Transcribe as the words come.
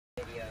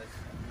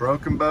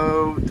Broken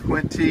Bow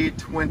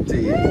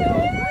 2020.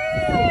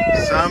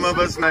 Some of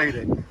us made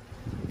it.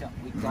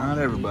 Not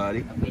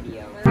everybody. I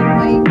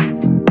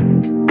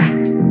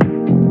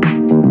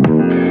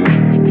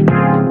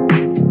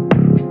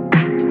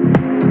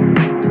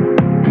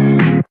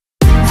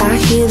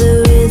hear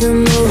the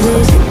rhythm of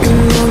it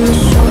sitting on the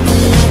shore,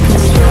 and I can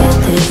swear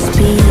they're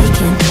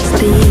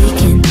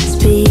speaking.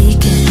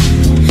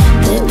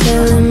 They're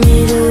telling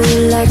me to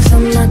relax,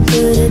 I'm not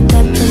good at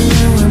that, but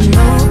now I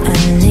know I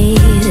need it.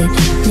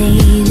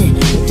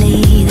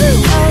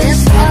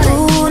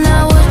 Ooh,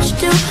 now what you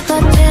do?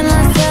 Not dare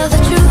not tell the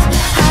truth.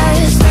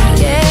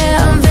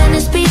 Yeah, I'm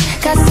Venice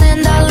Beach, got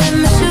sand all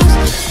in my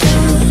shoes.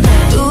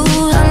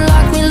 Dude,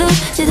 unlock me loose,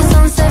 see the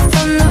sunset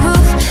from the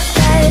roof.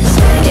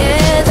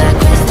 Yeah, that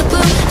crystal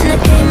blue, and I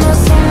came out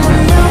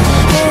someone new.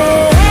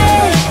 Hey,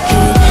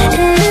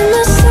 and in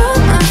my soul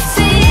I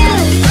feel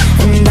it,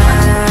 and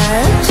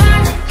I'm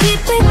trying to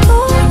keep it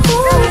cool.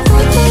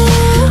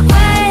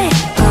 Way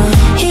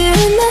here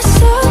in my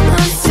soul I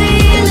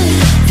feel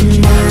it,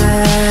 and I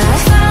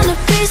found a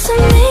piece of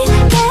me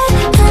that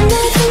I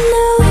never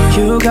knew.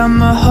 You got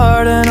my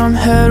heart and I'm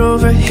head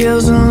over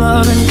heels in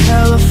love in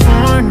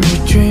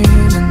California,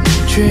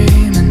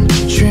 dreaming,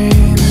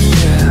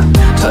 yeah.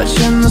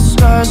 Touching the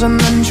stars and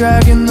then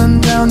dragging them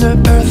down to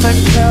earth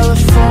like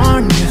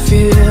California,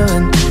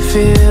 feeling.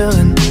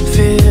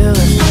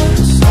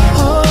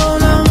 Oh,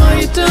 now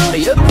what you do?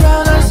 Your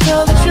brown eyes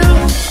tell the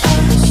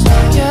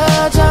truth.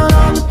 Yeah, down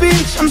on the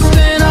beach, I'm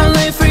staying out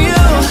late for you.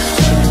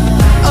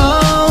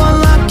 Oh,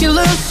 unlock your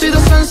loose, see the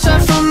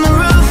sunset from the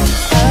roof.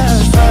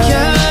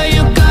 Yeah,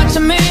 you got to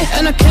me,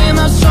 and I came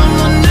out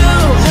someone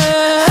new.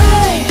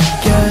 Hey,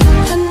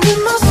 yeah, and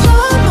in my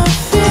soul I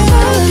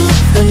feel it,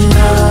 and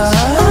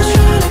I'm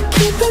trying to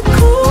keep it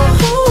cool.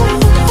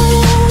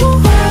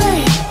 Hey,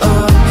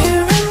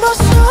 here in my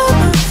soul I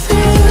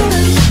feel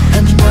it,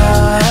 and I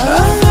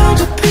found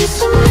a piece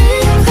of me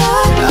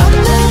that I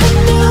never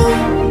knew.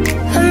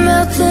 I'm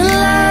melting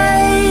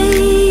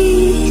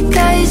like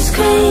ice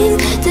cream.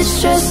 The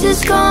stress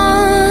is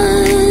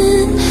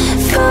gone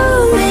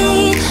for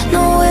me.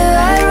 Nowhere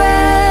I'd rather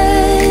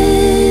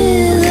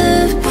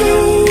be.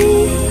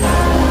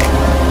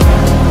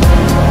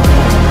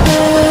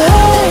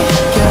 Hey,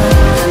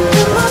 yeah, and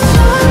in my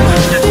soul I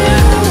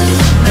feel it,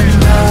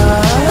 and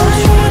I'm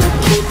trying to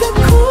keep it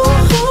cool.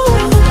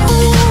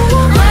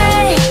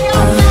 Way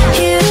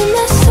here in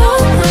my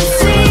soul I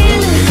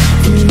feel it,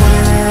 and I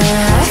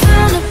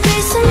found a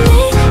piece of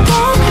me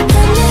that I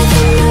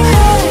never knew.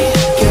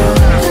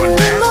 Yeah, and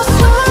in my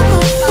soul I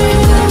feel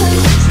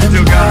it, and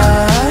I'm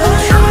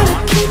trying to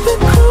keep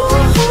it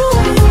cool.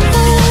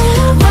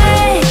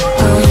 Way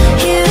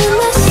here in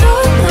my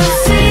soul I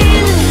feel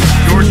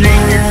it,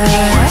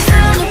 and I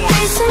found a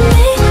piece of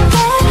me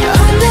that I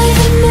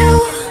never knew.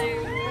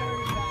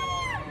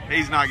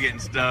 He's not getting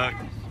stuck.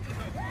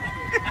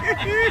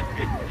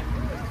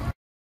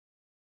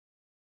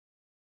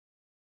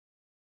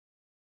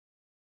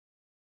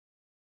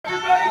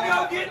 Everybody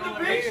go get in the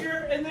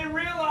picture and then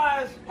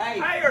realize,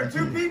 hey, are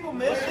two people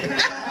missing?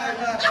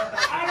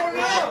 I don't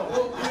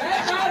know.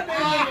 That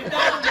might have been the I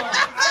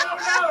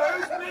don't know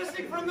who's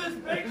missing from this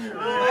picture.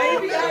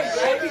 Maybe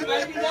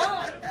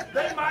not.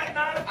 They might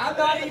not. I'm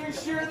not even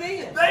sure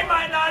then. They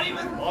might not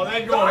even. Well,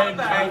 then go ahead and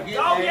take it.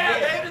 Oh yeah,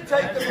 they had to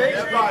take the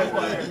picture.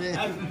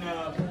 That's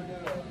enough.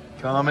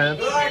 Comment.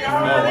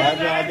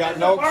 I got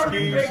no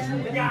excuse.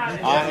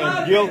 I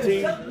am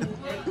guilty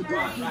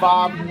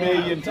 5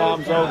 million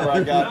times over.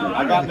 I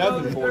got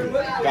nothing for you.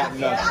 Got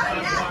nothing.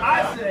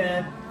 I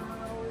said,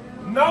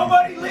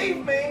 nobody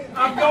leave me.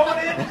 I'm going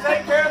in to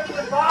take care of the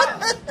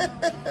deposit.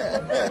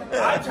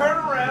 I turn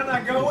around,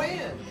 I go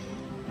in.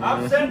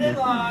 I'm sitting in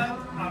line.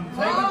 I'm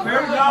taking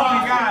care of the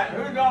deposit.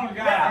 Who's the only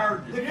guy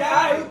heard you? The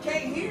guy who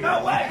can't hear.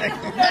 No way.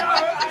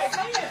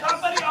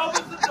 Somebody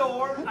opens the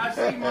door. I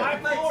see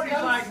Mike Ford.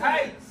 He's like,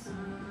 hey,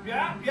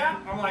 yeah.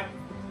 I'm like,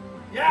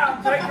 yeah,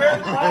 I'm taking care of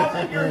the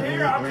deposit. You're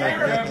here. I'm here.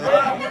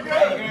 We're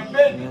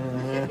good.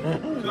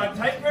 So I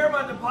take care of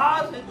my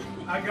deposit.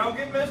 I go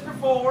get Mr.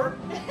 Ford.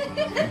 And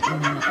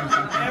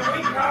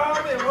we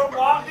come and we're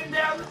walking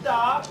down the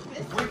dock.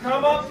 We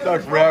come up to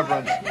Such the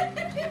reverence.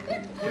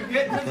 We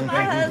get to the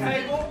picnic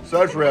table.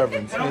 Such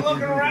reverence. And I'm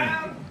looking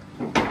around.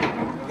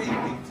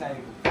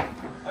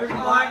 They're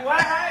like,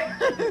 what? Hey,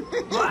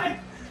 what?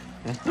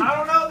 I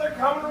don't know. They're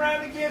coming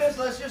around to get us.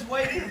 Let's just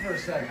wait here for a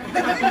second.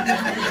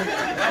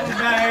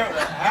 That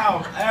was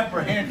how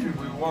apprehensive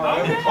we were. Oh,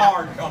 Every yeah.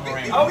 car come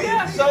around. Oh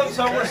yeah. So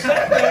we're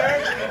sitting there.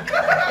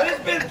 And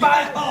it's been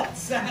 5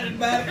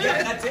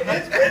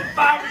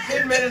 or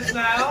 10 minutes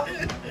now.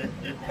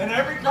 And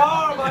every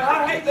car, I'm like,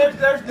 oh, hey, there's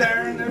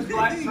Darren. There's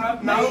Black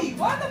Truck. No.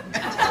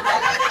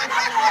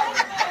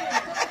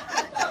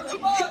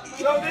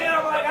 So then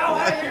I'm like, oh,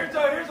 hey, here's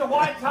a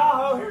white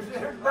Tahoe. Here's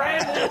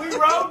Brandon. We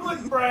rode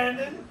with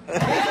Brandon.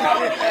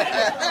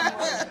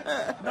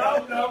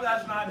 No,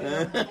 that's not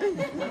him.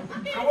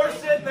 So we're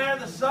sitting there.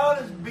 The sun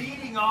is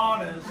beating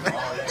on us.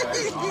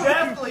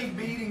 Definitely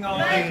beating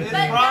on us. It's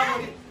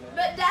probably.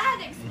 But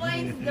Dad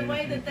explains the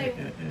way that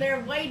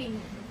they're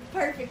waiting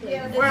perfectly.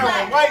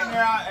 Well, wait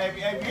now. Have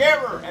you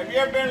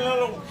ever been a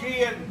little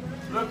kid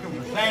looking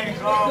for Santa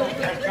Claus?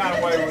 That's kind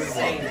of the way we were.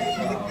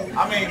 I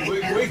mean,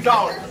 we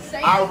thought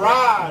our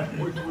ride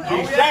would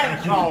be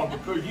Santa Claus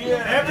because you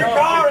had Every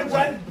car is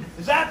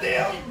that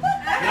them? No.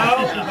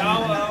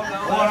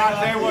 Well, I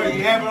tell you what,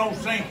 you have an old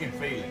sinking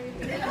feeling.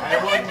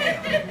 That wasn't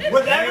it.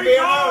 With Then every there'd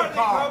be car another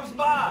that comes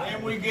by. Then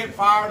we get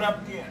fired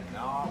up again.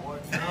 No, it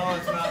wasn't. No,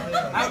 it's not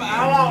them.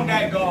 How long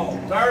that go?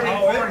 30,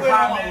 Oh, it 45 went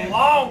on a minutes?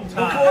 long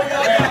time.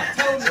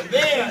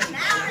 Then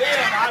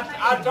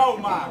I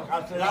told Mike,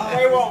 I said, I'll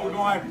tell you what we're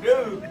going to have to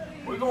do.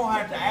 We're going to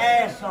have to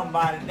ask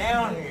somebody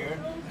down here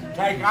to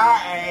take our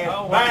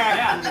ass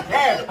back to the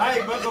cabin.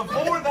 Hey, but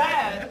before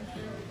that,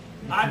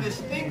 I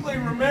distinctly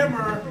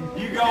remember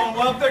you going,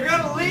 well, if they're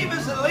going to leave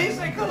us, at least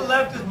they could have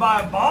left us by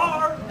a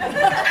bar. And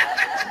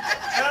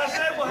I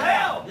said, well,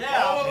 hell,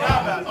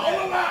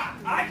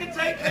 I can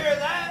take care of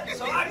that.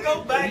 So I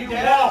go back You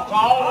down. walk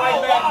all the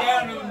way back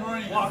down to the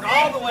marine. Walk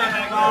all the way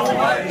back all the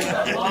way.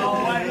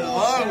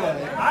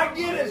 I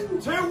get us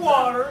 2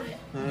 waters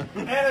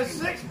and a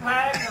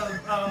 6-pack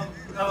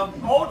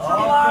of ultra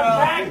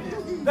light cactus.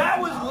 That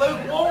was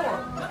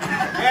lukewarm.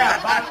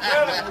 Yeah, but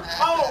it was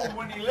cold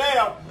when he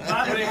left,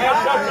 but he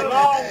had such a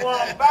long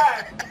walk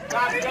back.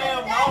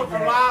 Goddamn, the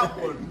ultralight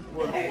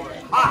was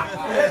hot.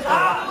 It's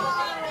hot.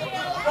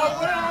 So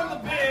we're on the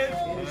bench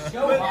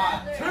with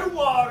 2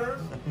 waters,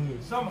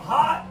 some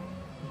hot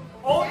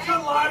ultra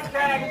light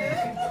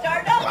cactus,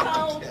 Start up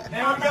home.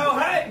 and we go,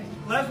 hey,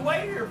 let's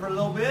wait here for a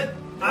little bit.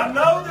 I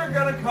know they're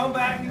going to come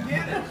back and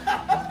get us. I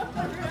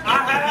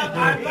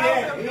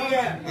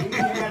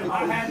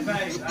had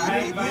faith. He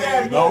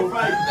had no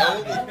faith.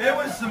 It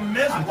was some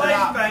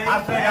misplaced faith.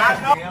 I said,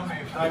 I know him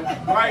if they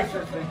would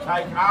graciously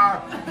take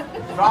our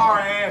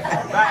sorry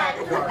asses back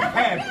to our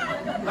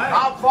cabin.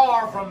 Not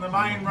far from the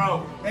main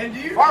road. And do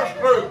you First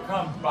group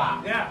comes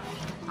by. Yeah.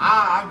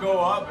 I go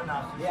up and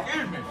I said,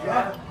 excuse me,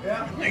 sir.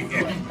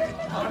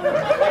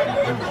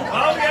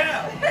 Oh,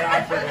 yeah. And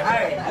I said,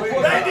 hey,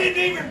 They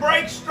didn't even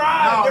break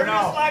stride. They're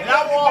just like, and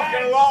I'm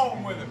walking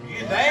along with them.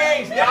 They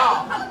ain't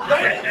stopped.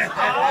 They didn't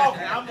stop.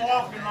 I'm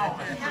walking along.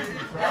 Excuse me,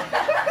 sir.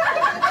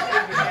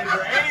 Is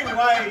there any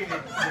way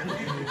that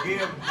you could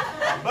give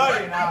my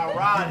buddy and I a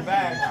ride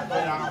back? I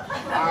said, our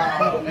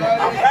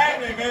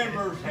family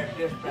members have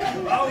just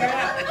been. Oh,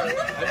 yeah.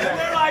 And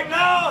they're like, no,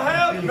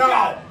 hell, you No.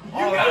 got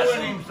Oh, they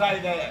wouldn't even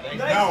say that. They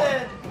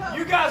said,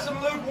 you got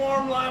some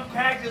lukewarm lime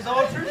cactus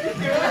ultras, you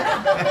good.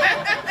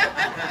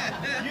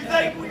 You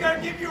think we gonna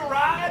give you a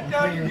ride?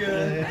 No, you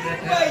good.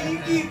 Well, you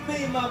give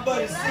me and my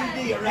buddy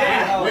CD a ride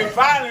Yeah. home. We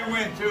finally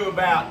went to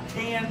about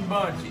 10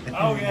 bunches.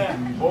 Oh, yeah.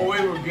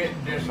 Boy, we were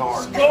getting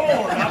disheartened.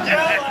 Scorned. I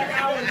felt like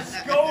I was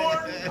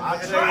scorned. I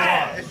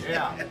said,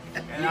 yeah.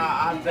 And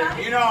I said,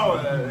 you know,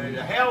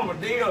 a hell of a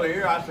deal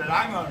here. I said,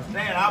 I can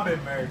understand. I've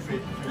been married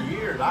 52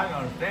 years. I can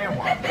understand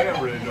why Bill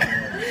really don't want to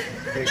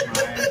kick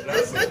my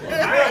ass up.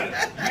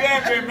 You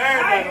ain't been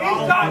married Hey, that he's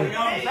long. talking You to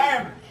know me. what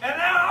I'm And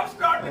now I'm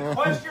starting to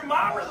question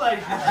my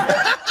relationship.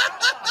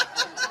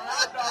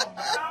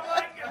 I'm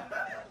like,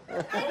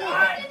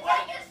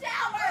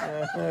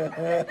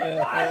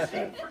 why is she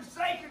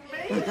forsaking me?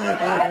 I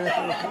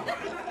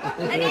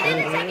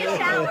needed to take a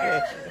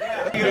shower.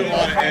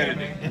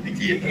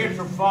 He gets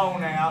her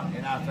phone out,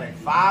 and I say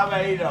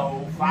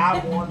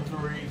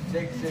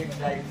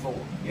 580-513-6684.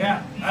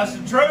 Yeah, that's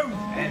the truth.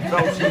 And so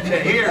she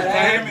said, here,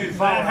 hand me the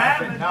phone. I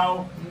happened. said,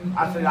 no.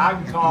 I said, I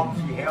can call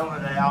him. She held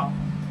it out.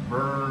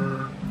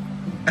 Brr,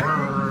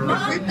 brr, Mom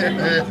got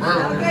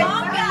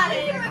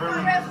it.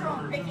 brr.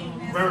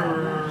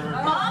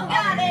 Mom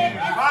got it.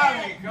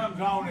 Finally, it comes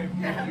on. If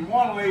you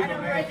want to leave a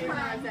message,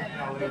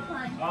 leave it.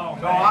 Oh,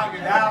 So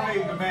I'll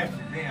leave the message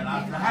in.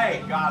 I said,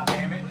 hey,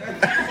 goddamn it, we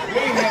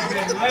have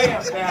been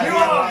left out You here.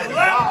 all like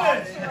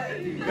left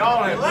dogs.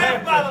 Y'all have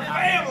Left by the us.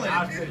 family. I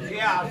said,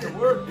 yeah. I said,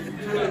 we're 2 of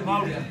the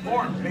most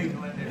important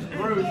people in this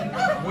group.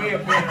 We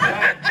have been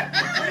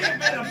abandoned. we have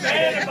been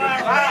abandoned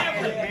by our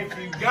family. If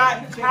you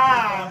got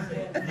time,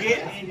 get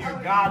in your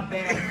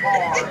goddamn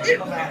car and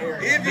come out here.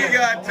 If you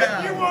got If you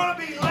time. want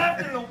to be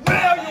left in the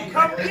well, you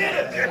come get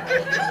us.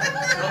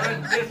 So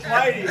this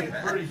lady is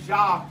pretty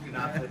shocked, and I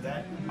said,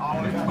 that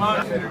all this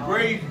bunch that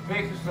agrees to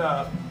pick us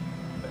up,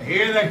 but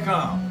here they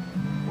come.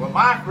 Well,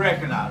 Mike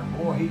recognized him.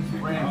 Boy, he's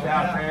friends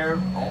out there,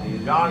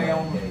 Johnny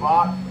on the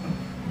spot.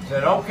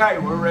 Said, okay,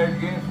 we're ready to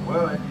get him.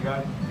 Well, you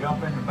got to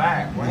jump in the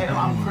back. Well, hell,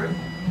 I'm crippled.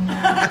 I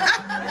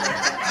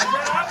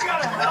said, I've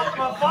got to help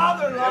my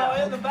father-in-law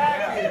in the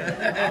back here.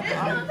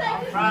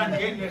 I'm trying to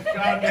get in this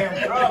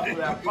goddamn truck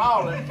without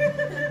falling.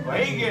 Well,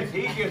 he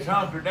gets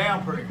hunkered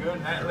down pretty good,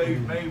 and that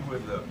leaves me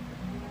with the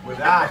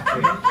ice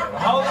pick.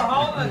 Hold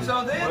on.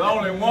 So then, With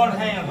only one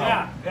hand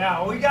on.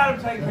 yeah, we got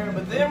him taken care of.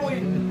 But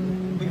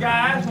then the guy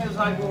asked me, it's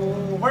like, well,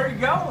 where are you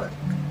going?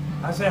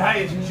 I said,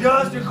 hey, it's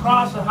just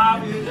across the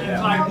highway.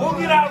 It's like, we'll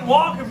get out and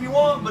walk if you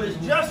want, but it's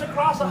just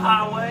across the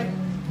highway.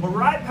 We're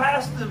right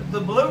past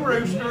the Blue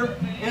Rooster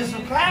in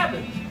some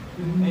cabins.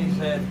 And he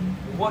said,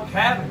 what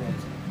cabin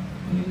is it?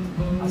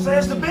 I said,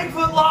 it's the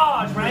Bigfoot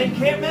Lodge, man. You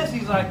can't miss it.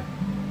 He's like,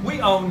 We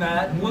own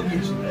that, and we'll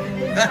get you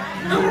there.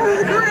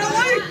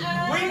 Really?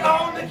 We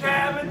own the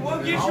cabin,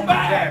 we'll get you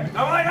back.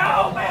 I'm like,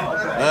 oh,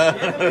 man.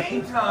 In the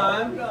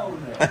meantime,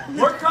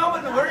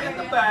 we're in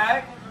the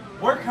back.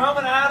 We're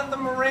coming out of the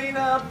marina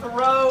up the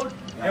road,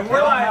 and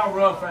we're like, how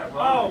rough that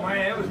road. oh,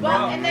 man, it was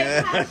rough. And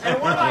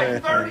And we're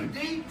like 30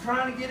 deep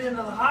trying to get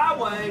into the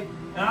highway,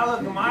 and I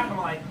look at Mike, I'm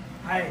like,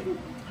 hey,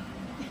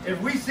 if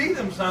we see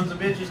them sons of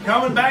bitches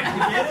coming back to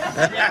get us,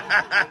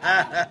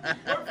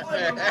 we're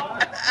flipping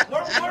off.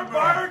 We're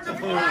birds of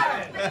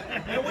prey.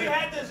 And we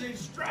had this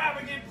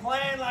extravagant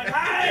plan, like,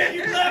 hey,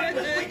 you left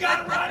us, we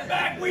gotta run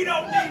back, we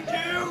don't need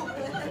you.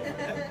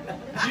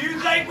 Do you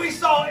think we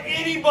saw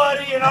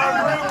anybody in our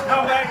group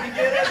come back to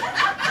get us?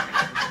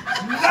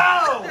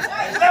 No!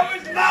 There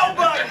was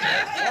nobody!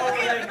 What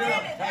were they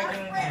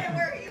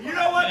doing? You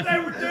know what they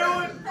were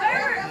doing?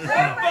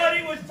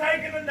 Somebody was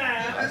taking a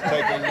nap.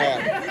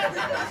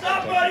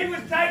 Somebody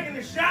was taking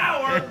a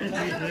shower. And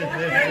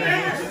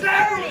there were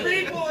several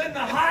people in the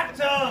hot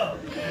tub.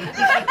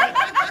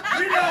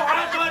 You know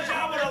how much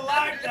I would have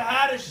liked to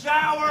have a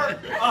shower,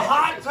 a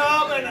hot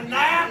tub, and a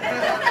nap?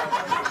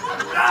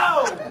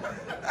 No!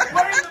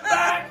 We're in the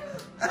back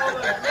of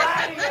a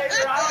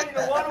Gladiator, I don't even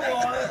know what it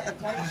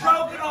was,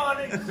 choking on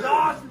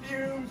exhaust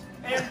fumes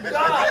and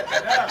dust.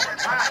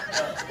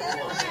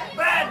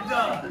 Bad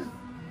dust.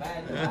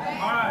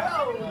 Alright.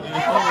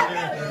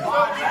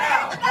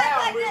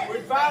 Now, we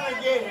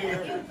finally get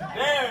here.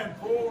 Darren,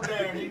 poor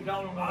Darren, he's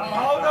on the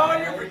Hold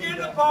on, you're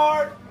forgetting the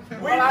part. We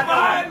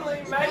finally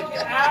make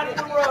it out of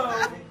the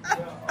road,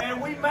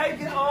 and we make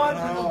it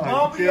onto the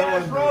bumpy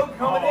ass road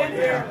coming in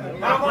here.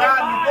 And I'm like,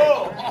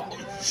 Mike,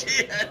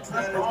 Shit.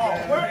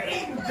 we're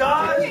eating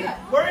dust,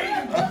 we're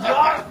eating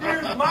exhaust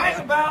fumes. Mike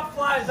about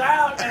flies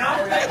out, and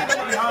I'm thinking to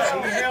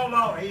myself,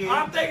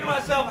 to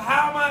myself,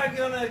 how am I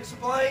going to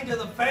explain to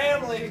the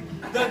family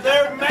that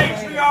their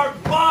matriarch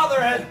father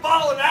has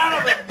fallen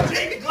out of a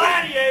Jeep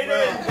Gladiator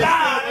and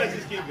died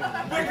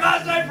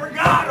because they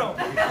forgot him?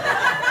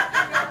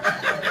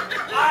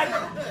 I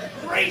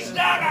reached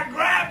out, I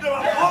grabbed him,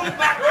 I pulled him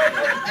back in.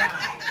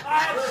 I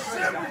had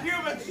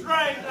superhuman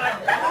strength, I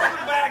pulled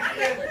him back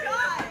in.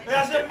 And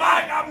I said,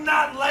 Mike, I'm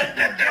not letting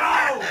you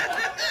go.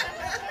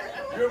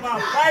 You're my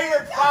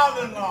favorite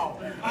father-in-law.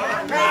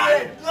 I'm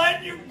not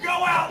letting you go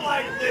out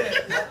like this.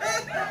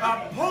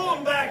 I pull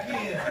him back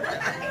in.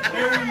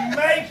 And we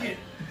make it.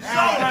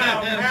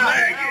 Somehow,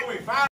 Now we finally